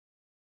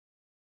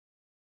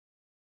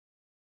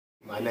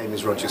My name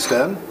is Roger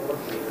Stern,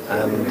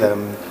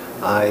 and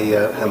I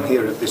am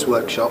here at this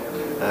workshop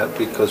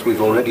because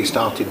we've already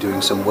started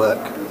doing some work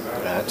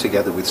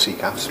together with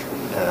CCAFS.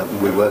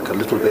 We work a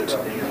little bit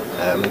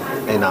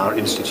in our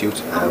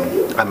institute.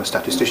 I'm a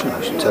statistician,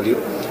 I should tell you,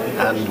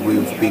 and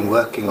we've been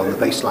working on the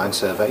baseline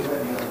survey.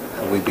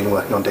 We've been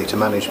working on data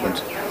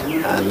management,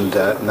 and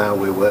now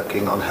we're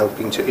working on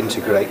helping to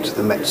integrate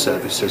the Met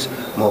services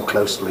more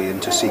closely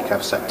into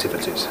CCAFS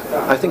activities.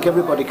 I think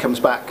everybody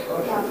comes back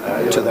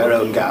to their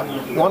own gap.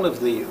 One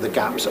of the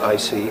gaps I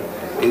see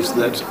is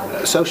that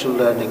social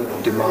learning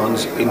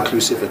demands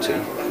inclusivity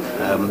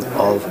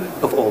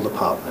of all the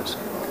partners.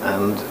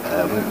 And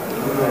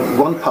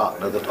one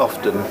partner that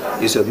often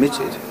is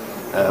omitted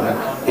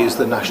is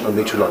the National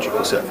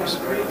Meteorological Service.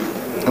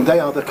 And they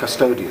are the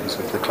custodians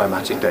of the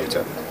climatic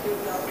data.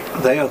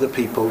 They are the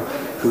people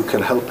who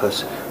can help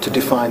us to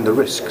define the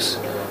risks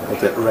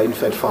that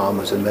rain-fed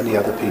farmers and many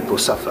other people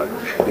suffer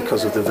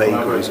because of the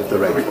vagaries of the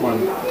rainfall.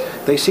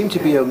 They seem to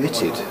be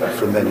omitted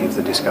from many of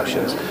the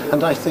discussions,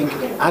 and I think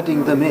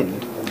adding them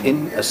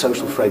in a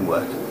social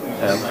framework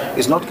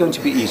is not going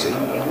to be easy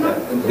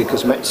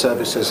because Met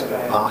services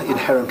are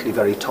inherently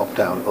very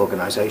top-down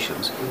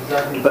organisations,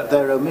 but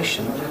their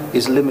omission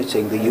is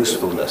limiting the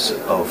usefulness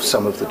of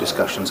some of the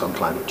discussions on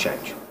climate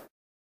change.